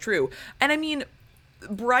isn't fucking true. And I mean,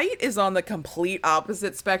 Bright is on the complete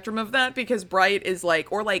opposite spectrum of that, because Bright is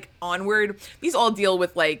like, or like Onward, these all deal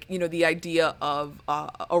with like, the idea of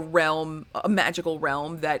a magical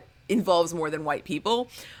realm that involves more than white people.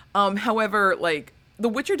 However, like The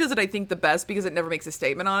Witcher does it, I think, the best because it never makes a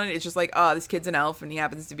statement on it. It's just like, oh, this kid's an elf and he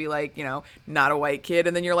happens to be like, not a white kid.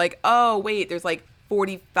 And then you're like, oh, wait, there's like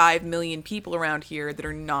 45 million people around here that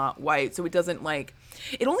are not white. So it doesn't like,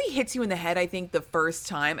 it only hits you in the head, I think, the first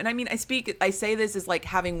time. And I mean, I say this as like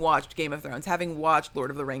having watched Game of Thrones, having watched Lord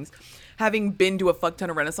of the Rings, having been to a fuck ton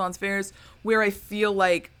of Renaissance fairs, where I feel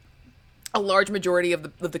like a large majority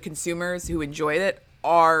of the consumers who enjoy it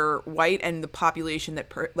are white, and the population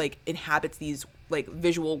that inhabits these like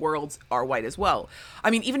visual worlds are white as well. I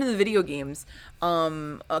mean, even in the video games,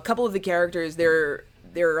 a couple of the characters, their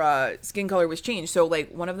skin color was changed. So like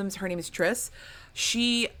one of them, her name is Triss.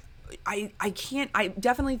 I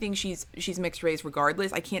definitely think she's mixed race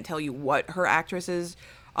regardless. I can't tell you what her actress's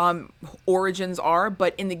origins are,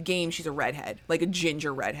 but in the game she's a redhead, like a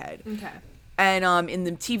ginger redhead. Okay. And in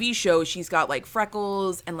the TV show, she's got like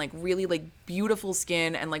freckles and like really like beautiful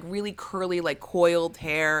skin and like really curly like coiled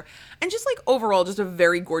hair and just like overall just a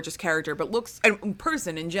very gorgeous character, but looks and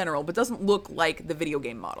person in general, but doesn't look like the video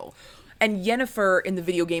game model. And Yennefer in the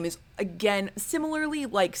video game is again similarly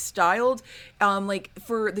like styled. Like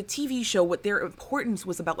for the TV show, what their importance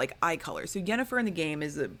was about like eye color. So Yennefer in the game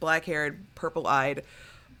is a black-haired, purple-eyed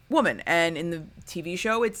woman, and in the TV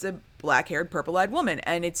show it's a black-haired, purple-eyed woman.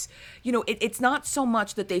 And it's, you know, it's not so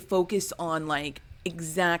much that they focus on like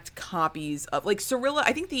exact copies of like Cirilla.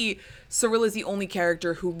 I think Cirilla is the only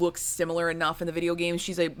character who looks similar enough in the video game.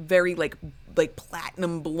 She's a very like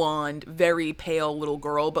platinum blonde, very pale little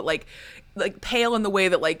girl, but like pale in the way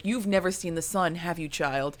that like you've never seen the sun, have you,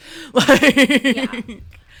 child? Like,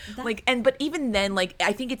 Yeah. like, and but even then, like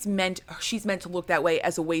I think she's meant to look that way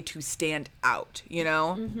as a way to stand out, you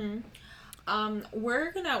know?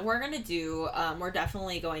 We're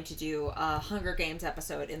definitely going to do a Hunger Games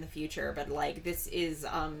episode in the future, but like this is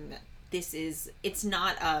it's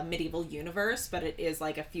not a medieval universe, but it is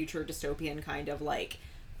like a future dystopian kind of like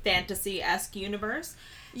fantasy-esque universe.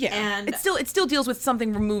 Yeah. And it still deals with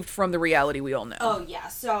something removed from the reality we all know. oh yeah,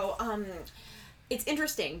 so it's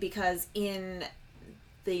interesting because in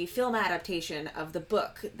the film adaptation of the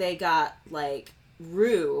book, they got like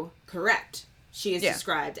Rue correct. She is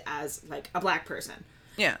described as like a black person.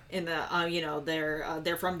 Yeah. In the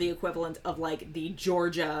they're from the equivalent of like the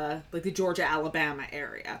Georgia Alabama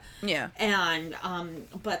area. Yeah. And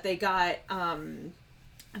but they got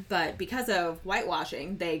but because of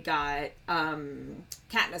whitewashing, they got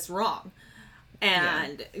Katniss wrong.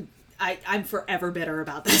 And I'm forever bitter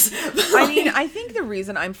about this. I mean, I think the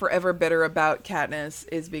reason I'm forever bitter about Katniss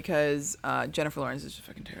is because Jennifer Lawrence is just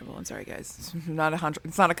fucking terrible. I'm sorry, guys. It's not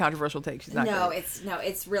a controversial take. She's not good.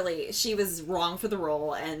 It's really, she was wrong for the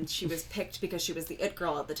role, and she was picked because she was the it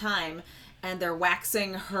girl at the time, and they're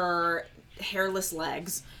waxing her hairless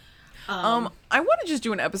legs. I want to just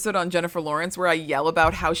do an episode on Jennifer Lawrence where I yell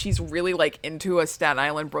about how she's really like into a Staten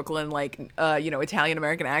Island, Brooklyn, like, Italian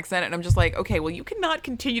American accent. And I'm just like, okay, well, you cannot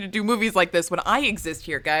continue to do movies like this when I exist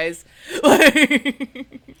here, guys.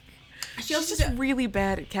 Like, she's just really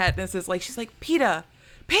bad at Katniss. Is like, she's like, Peeta,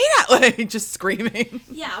 like just screaming.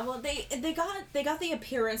 Yeah, well, they got the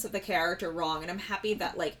appearance of the character wrong, and I'm happy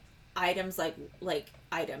that like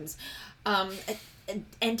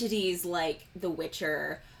entities like The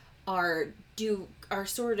Witcher are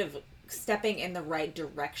sort of stepping in the right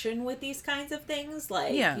direction with these kinds of things,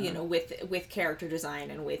 like, with character design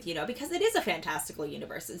and with, because it is a fantastical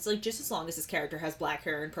universe. It's like, just as long as this character has black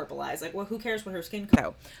hair and purple eyes, like, well, who cares what her skin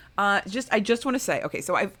color? I just want to say, okay,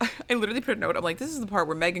 so I literally put a note. I'm like, this is the part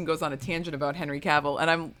where Megan goes on a tangent about Henry Cavill, and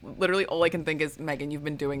I'm literally, all I can think is, Megan, you've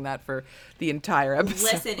been doing that for the entire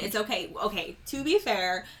episode. Listen, it's okay. Okay, to be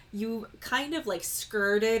fair, you kind of like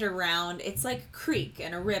skirted around. It's like a creek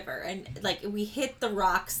and a river, and like we hit the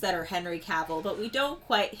rocks that are Henry Cavill, but we don't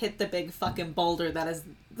quite hit the big fucking boulder that is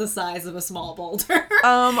the size of a small boulder.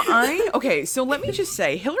 Okay, so let me just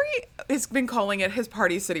say, Hillary has been calling it his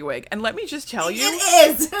Party City wig, and let me just tell you, it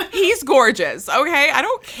is. He's gorgeous. Okay, I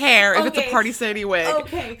don't care if it's a Party City wig.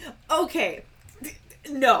 Okay.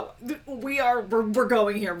 No, we're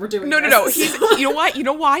going here. We're doing No. He's, you know what? You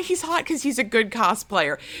know why he's hot? Because he's a good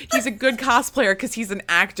cosplayer. He's a good cosplayer because he's an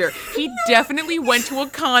actor. He definitely went to a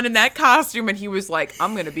con in that costume, and he was like,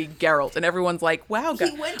 "I'm gonna be Geralt," and everyone's like, "Wow,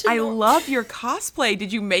 I love your cosplay.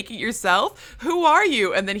 Did you make it yourself? Who are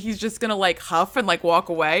you?" And then he's just gonna like huff and like walk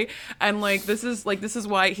away. And like this is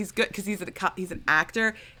why he's good, because he's an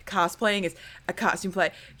actor. Cosplaying is a costume play.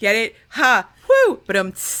 Get it? Ha! Woo! But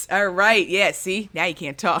all right. Yeah. See, now you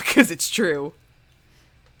can't talk because it's true.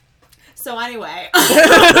 So anyway,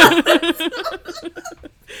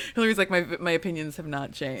 Hillary's like, my opinions have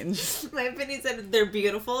not changed. My opinions that they're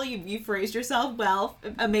beautiful. You phrased yourself well.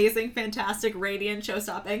 Amazing, fantastic, radiant,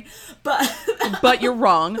 show-stopping. But you're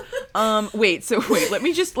wrong. Wait. Let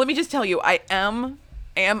me just tell you, I am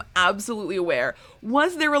absolutely aware.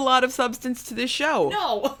 Was there a lot of substance to this show?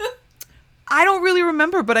 No. I don't really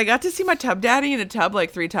remember, but I got to see my tub daddy in a tub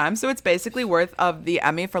like 3 times, so it's basically worth of the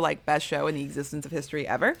Emmy for like best show in the existence of history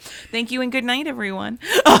ever. Thank you and good night, everyone.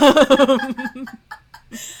 Imagine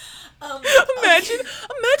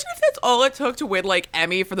if that's all it took to win like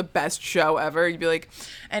Emmy for the best show ever. You'd be like,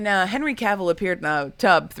 and Henry Cavill appeared in a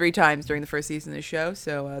tub 3 times during the first season of the show,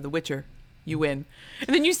 so The Witcher, you win.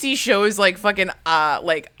 And then you see shows like fucking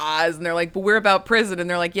like Oz, and they're like, but we're about prison, and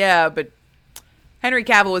they're like, yeah, but Henry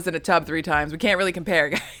Cavill was in a tub 3 times. We can't really compare,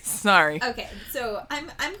 guys. Sorry. Okay, so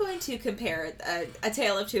I'm going to compare a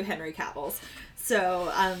tale of 2 Henry Cavills.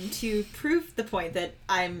 So to prove the point that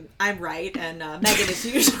I'm right and Megan is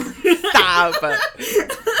usually Stop.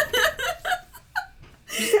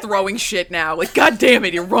 Just throwing shit now. Like, God damn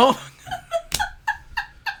it, you're wrong.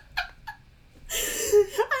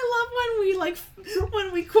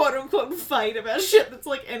 When we quote unquote fight about shit that's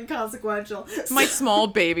like inconsequential. My small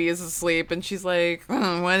baby is asleep and she's like,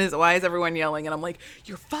 why is everyone yelling? And I'm like,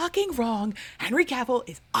 you're fucking wrong. Henry Cavill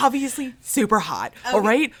is obviously super hot. Okay. All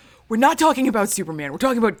right? We're not talking about Superman. We're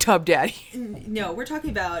talking about Tub Daddy. No, we're talking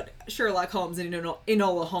about Sherlock Holmes and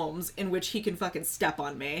Enola Holmes, in which he can fucking step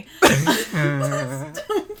on me.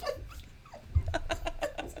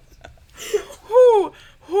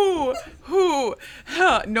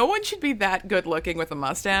 No one should be that good looking with a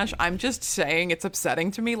mustache. I'm just saying it's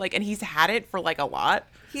upsetting to me. Like, and he's had it for like a lot.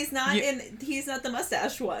 He's not the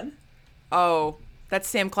mustache one. Oh, that's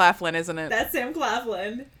Sam Claflin, isn't it? That's Sam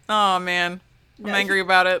Claflin. Oh man, I'm angry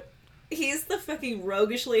about it. He's the fucking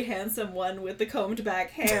roguishly handsome one with the combed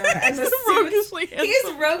back hair and the roguishly handsome.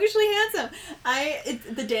 He's roguishly handsome.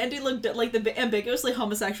 The dandy look, like the ambiguously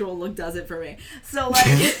homosexual look, does it for me. So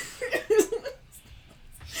like.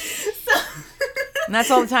 And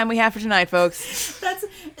that's all the time we have for tonight, folks.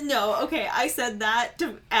 Okay. I said that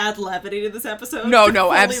to add levity to this episode.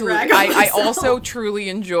 No, absolutely. I also truly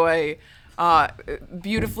enjoy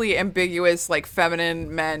beautifully ambiguous, like,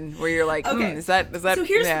 feminine men where you're like, okay. Is that? So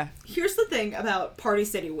here's the thing about Party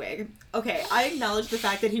City Wig. Okay, I acknowledge the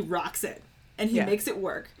fact that he rocks it and he makes it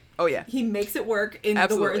work. Oh yeah, he makes it work in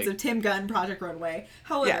absolutely. The words of Tim Gunn, Project Runway.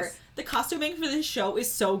 However, the costuming for this show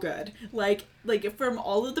is so good. Like from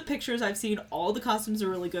all of the pictures I've seen, all the costumes are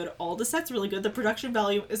really good. All the sets are really good. The production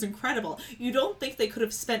value is incredible. You don't think they could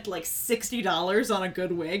have spent like $60 on a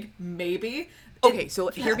good wig? Maybe. Okay, so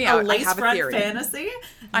hear me out. I have a theory. Fantasy?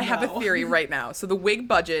 I have a theory right now. So the wig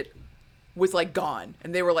budget was like gone,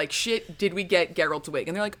 and they were like, shit, did we get Geralt's wig?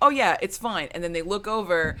 And they're like, oh yeah, it's fine. And then they look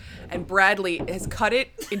over and Bradley has cut it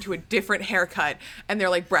into a different haircut, and they're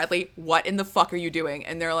like, Bradley, what in the fuck are you doing?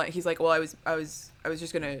 And they're like, he's like, well, I was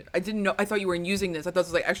just gonna, I didn't know, I thought you weren't using this, I thought this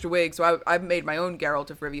was like extra wig, so I made my own Geralt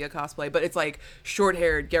of Rivia cosplay, but it's like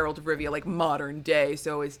short-haired Geralt of Rivia, like modern day,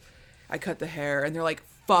 so I cut the hair. And they're like,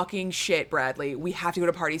 fucking shit, Bradley, we have to go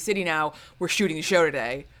to Party City now, we're shooting the show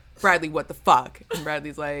today. Bradley, what the fuck? And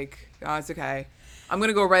Bradley's like, oh, it's okay. I'm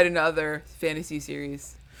gonna go write another fantasy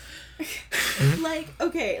series. To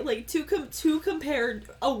compare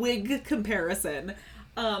a wig comparison,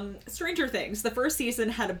 Stranger Things, the first season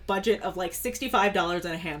had a budget of like $65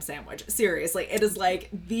 and a ham sandwich. Seriously, it is like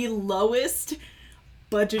the lowest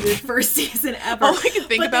budgeted first season ever. All I can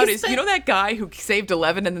think about is, you know that guy who saved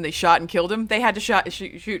 11 and then they shot and killed him? They had to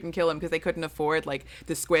shoot and kill him because they couldn't afford, like,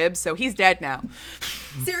 the squibs, so he's dead now.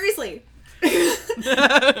 Seriously.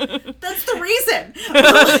 That's the reason.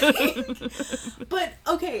 But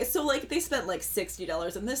okay, so like they spent like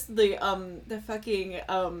 $60, and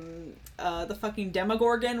the fucking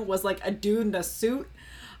Demogorgon was like a dude in a suit,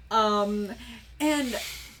 and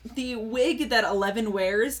the wig that 11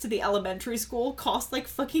 wears to the elementary school cost like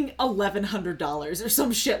fucking $1,100 or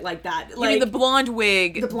some shit like that. Like, you mean the blonde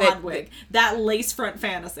wig? The blonde wig. That lace front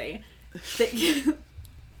fantasy. I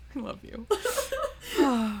love you.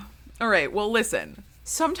 All right, well, listen.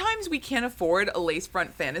 Sometimes we can't afford a lace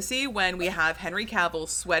front fantasy when we have Henry Cavill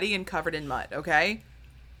sweaty and covered in mud, okay?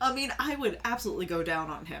 I mean, I would absolutely go down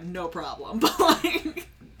on him, no problem. But like...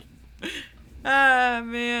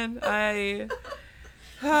 man,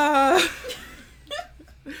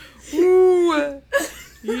 Ooh.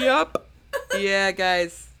 Yup. Yeah,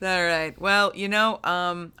 guys. All right. Well,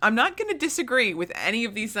 I'm not going to disagree with any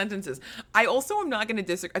of these sentences. I also am not going to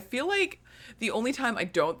disagree. I feel like the only time I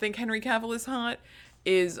don't think Henry Cavill is hot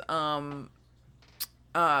is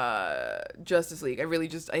Justice League.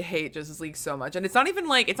 I hate Justice League so much. And it's not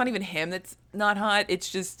even him that's not hot. It's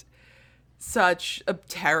just such a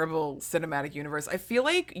terrible cinematic universe. I feel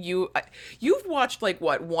like you've watched like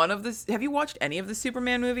what, have you watched any of the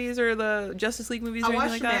Superman movies or the Justice League movies or anything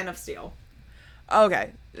like that? I watched Man of Steel.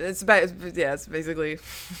 Okay. It's basically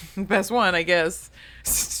the best one, I guess.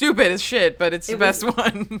 Stupid as shit, but it's the best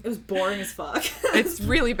one. It was boring as fuck. It's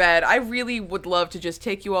really bad. I really would love to just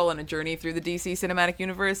take you all on a journey through the DC cinematic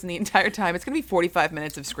universe, and the entire time it's going to be 45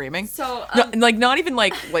 minutes of screaming. So, not even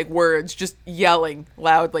like words, just yelling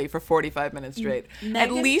loudly for 45 minutes straight.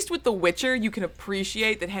 At least with The Witcher, you can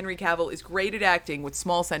appreciate that Henry Cavill is great at acting with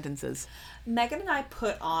small sentences. Megan and I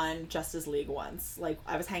put on Justice League once. Like,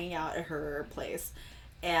 I was hanging out at her place,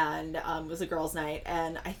 and it was a girls' night,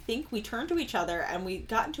 and I think we turned to each other and we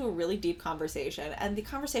got into a really deep conversation, and the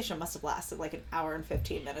conversation must have lasted like an hour and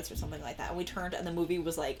 15 minutes or something like that, and we turned and the movie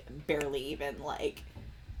was like barely even like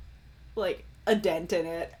like a dent in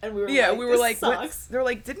it, and we were Yeah, like, we were this like, sucks. they're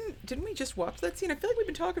like, didn't we just watch that scene? I feel like we've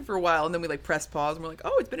been talking for a while, and then we like press pause, and we're like,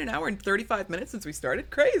 oh, it's been an hour and 35 minutes since we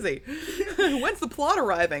started. Crazy. When's the plot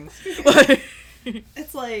arriving? Like,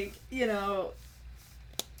 It's like, you know,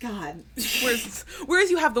 God.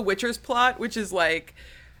 whereas you have the Witcher's plot, which is like,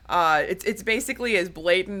 it's basically as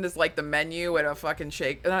blatant as like the menu at a fucking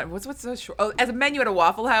shake. What's so short? Oh, as a menu at a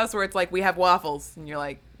Waffle House, where it's like we have waffles, and you're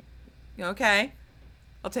like, okay.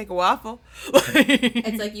 I'll take a waffle.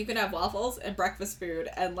 It's like you can have waffles and breakfast food,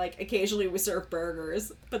 and like occasionally we serve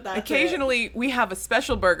burgers, but that's occasionally we have a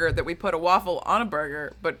special burger that we put a waffle on a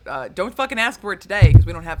burger, but don't fucking ask for it today because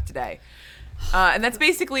we don't have it today. And that's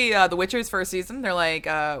basically The Witcher's first season. They're like,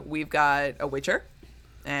 we've got a Witcher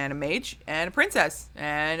and a mage and a princess,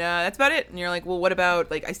 and that's about it. And you're like, well, what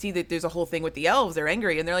about, like, I see that there's a whole thing with the elves. They're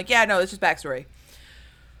angry, and they're like, yeah, no, it's just backstory.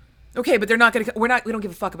 Okay, but they're not gonna. We don't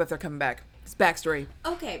give a fuck about if they're coming back. It's backstory.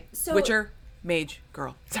 Okay, so Witcher, mage,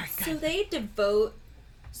 girl. Sorry. So they devote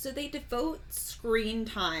screen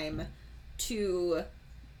time to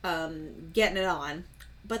getting it on,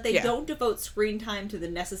 but they don't devote screen time to the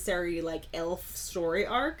necessary like elf story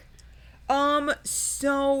arc.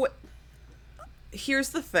 So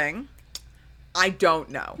here's the thing. I don't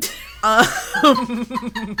know.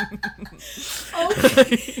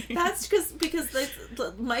 Okay, that's because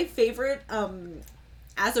my favorite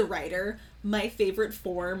as a writer, my favorite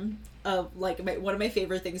form of like one of my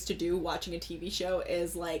favorite things to do watching a TV show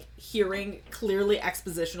is like hearing clearly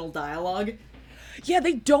expositional dialogue. Yeah,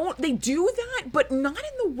 they do that, but not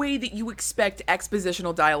in the way that you expect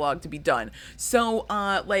expositional dialogue to be done. So,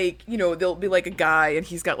 like, you know, there'll be like a guy and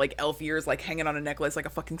he's got like elf ears like hanging on a necklace like a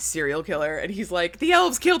fucking serial killer, and he's like, the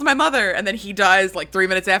elves killed my mother, and then he dies like 3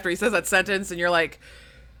 minutes after he says that sentence, and you're like,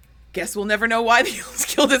 guess we'll never know why the elves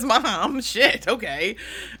killed his mom. Shit, okay.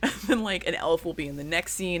 And then like an elf will be in the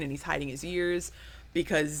next scene and he's hiding his ears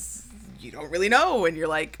because you don't really know, and you're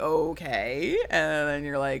like, okay, and then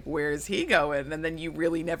you're like, where's he going? And then you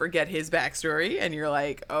really never get his backstory, and you're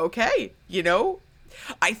like, okay, you know,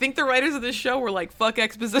 I think the writers of this show were like, fuck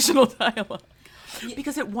expositional dialogue.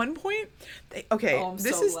 Because at one point,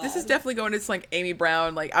 this is definitely going into like Amy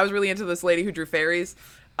Brown. Like, I was really into this lady who drew fairies.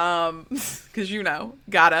 Because you know,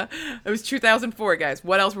 it was 2004, guys.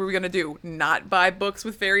 What else were we gonna do? Not buy books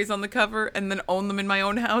with fairies on the cover and then own them in my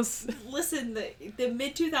own house? Listen, the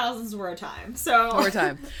mid 2000s were a time.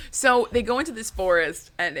 So they go into this forest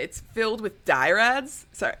and it's filled with dirads.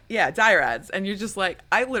 Dirads, and you're just like,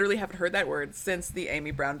 I literally haven't heard that word since the Amy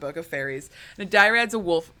Brown book of fairies. And a dirad's a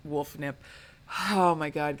wolf nymph. Oh my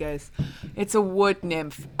god, guys, it's a wood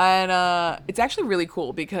nymph, and it's actually really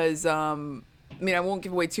cool because I mean, I won't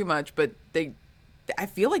give away too much, but I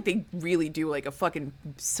feel like they really do like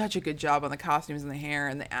such a good job on the costumes and the hair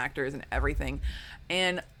and the actors and everything.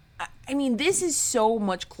 And I mean, this is so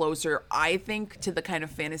much closer, I think, to the kind of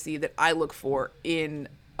fantasy that I look for in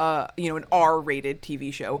an R-rated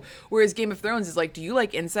TV show. Whereas Game of Thrones is like, do you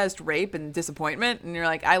like incest, rape, and disappointment? And you're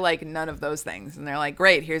like, I like none of those things. And they're like,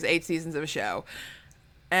 great, here's 8 seasons of a show.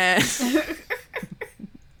 And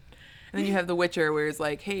and then you have The Witcher, where it's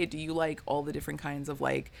like, hey, do you like all the different kinds of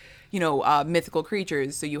like, you know, mythical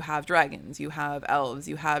creatures? So you have dragons, you have elves,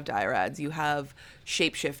 you have dirads, you have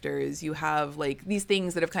shapeshifters, you have like these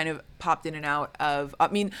things that have kind of popped in and out of, I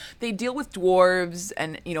mean, they deal with dwarves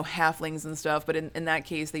and, you know, halflings and stuff, but in that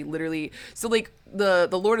case, they literally, so like the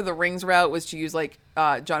Lord of the Rings route was to use like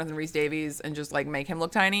Jonathan Rhys-Davies and just like make him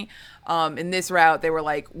look tiny. In this route, they were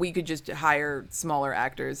like, we could just hire smaller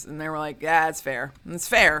actors, and they were like, yeah, it's fair. It's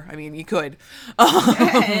fair. I mean, you could.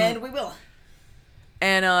 And we will.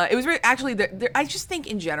 And it was actually, I just think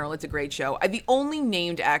in general it's a great show. The only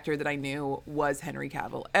named actor that I knew was Henry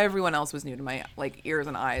Cavill. Everyone else was new to my like ears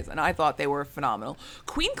and eyes, and I thought they were phenomenal.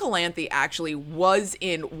 Queen Calanthe actually was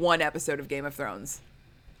in one episode of Game of Thrones.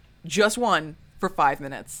 Just one, for 5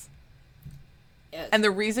 minutes. Yes. And the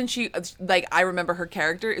reason I remember her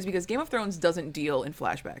character is because Game of Thrones doesn't deal in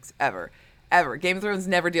flashbacks, ever. Ever. Game of Thrones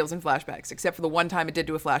never deals in flashbacks, except for the one time it did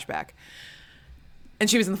do a flashback. And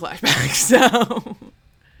she was in the flashback, so...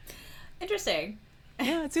 Interesting.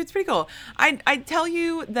 Yeah, it's pretty cool. I'd tell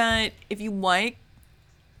you that if you like,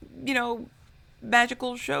 you know,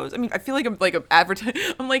 magical shows, I mean, I feel like I'm like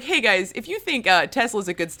I'm like, hey guys, if you think Tesla's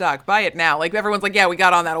a good stock, buy it now. Like everyone's like, yeah, we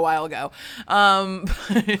got on that a while ago.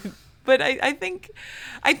 But I think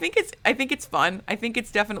it's fun. I think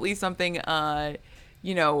it's definitely something,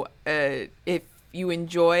 you know, if you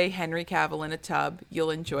enjoy Henry Cavill in a tub,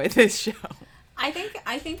 you'll enjoy this show. I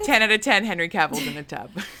think 10 out of 10 Henry Cavill's in a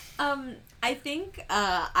tub. I think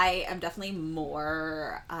I am definitely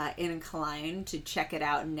more inclined to check it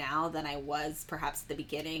out now than I was perhaps at the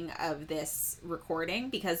beginning of this recording,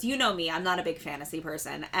 because you know me, I'm not a big fantasy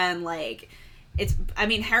person, and like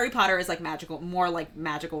Harry Potter is like more like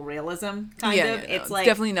magical realism kind of. Yeah, it's like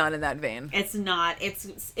definitely not in that vein. It's not.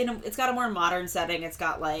 It's got a more modern setting. It's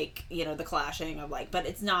got like, you know, the clashing of like, but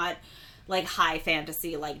it's not like high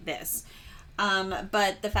fantasy like this.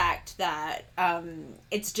 But the fact that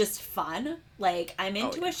it's just fun, like I'm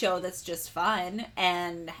into a show that's just fun,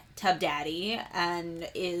 and Tub Daddy, and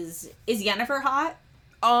is Yennefer hot?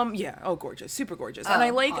 Yeah. Oh, gorgeous. Super gorgeous. And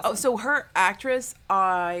I like, awesome. so her actress,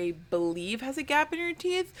 I believe, has a gap in her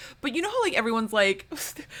teeth. But you know how, like, everyone's like,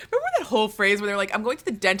 remember that whole phrase where they're like, I'm going to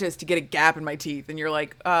the dentist to get a gap in my teeth. And you're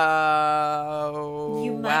like, You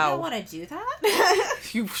might not want to do that.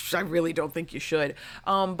 I really don't think you should.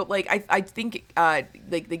 But like, I think,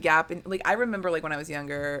 like the gap in, like, I remember like when I was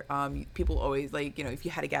younger, people always like, you know, if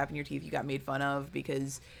you had a gap in your teeth, you got made fun of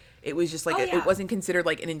because it was just like it wasn't considered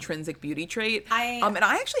like an intrinsic beauty trait. And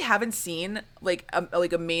I actually haven't seen like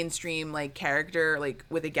a mainstream like character like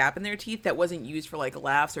with a gap in their teeth that wasn't used for like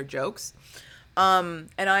laughs or jokes. And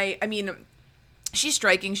I mean, she's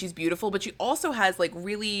striking, she's beautiful, but she also has like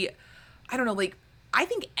really, I don't know, like I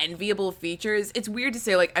think enviable features. It's weird to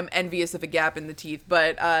say like I'm envious of a gap in the teeth,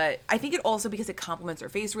 but I think it also because it complements her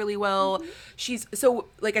face really well. Mm-hmm. She's so,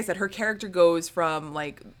 like I said, her character goes from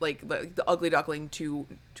like the ugly duckling to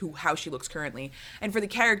how she looks currently. And for the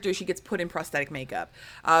character, she gets put in prosthetic makeup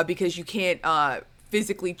because you can't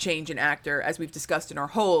physically change an actor, as we've discussed in our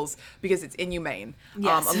holes, because it's inhumane.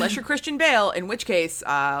 Yes. Unless you're Christian Bale, in which case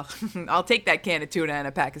I'll take that can of tuna and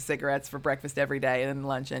a pack of cigarettes for breakfast every day, and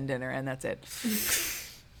lunch and dinner, and that's it.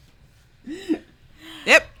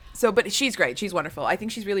 Yep. So, but she's great. She's wonderful. I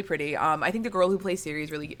think she's really pretty. I think the girl who plays Ciri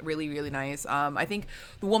is really, really, really nice. I think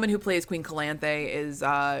the woman who plays Queen Calanthe is,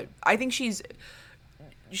 I think she's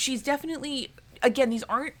definitely, again, these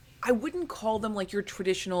aren't, I wouldn't call them like your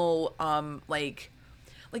traditional,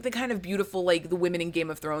 like the kind of beautiful, like the women in Game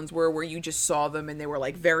of Thrones were, where you just saw them and they were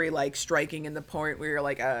like very like striking in the point where you're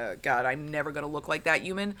like, God, I'm never going to look like that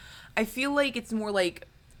human. I feel like it's more like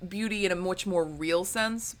beauty in a much more real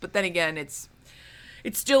sense. But then again, it's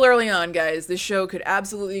still early on, guys. This show could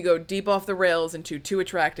absolutely go deep off the rails into too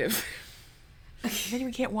attractive. Then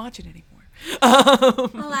we can't watch it anymore.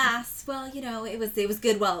 Alas, well, you know, it was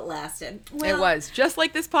good while it lasted. Well, it was just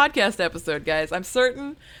like this podcast episode, guys. I'm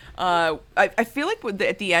certain. I feel like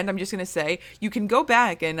at the end, I'm just gonna say you can go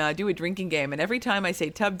back and do a drinking game, and every time I say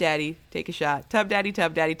Tub Daddy, take a shot. Tub Daddy,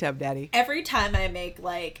 Tub Daddy, Tub Daddy. Every time I make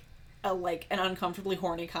like an uncomfortably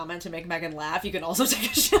horny comment to make Megan laugh, you can also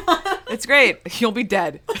take a shot. It's great. You'll be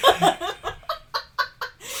dead.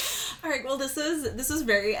 All right, well, this is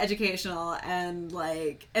very educational, and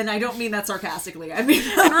I don't mean that sarcastically. I mean,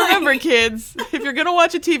 and remember, kids, if you're gonna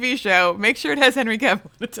watch a TV show, make sure it has Henry Cavill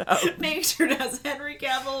in the tub. Make sure it has Henry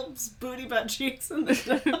Cavill's booty butt cheeks in the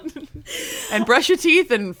tub. And brush your teeth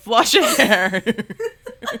and flush your hair.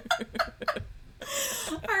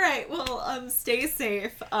 All right, well, stay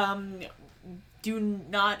safe. Do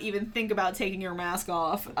not even think about taking your mask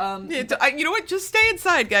off. You know what? Just stay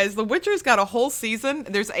inside, guys. The Witcher's got a whole season.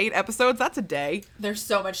 There's 8 episodes. That's a day. There's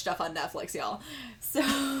so much stuff on Netflix, y'all. So,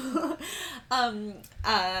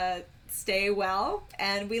 stay well,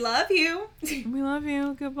 and we love you. We love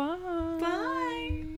you. Goodbye. Bye.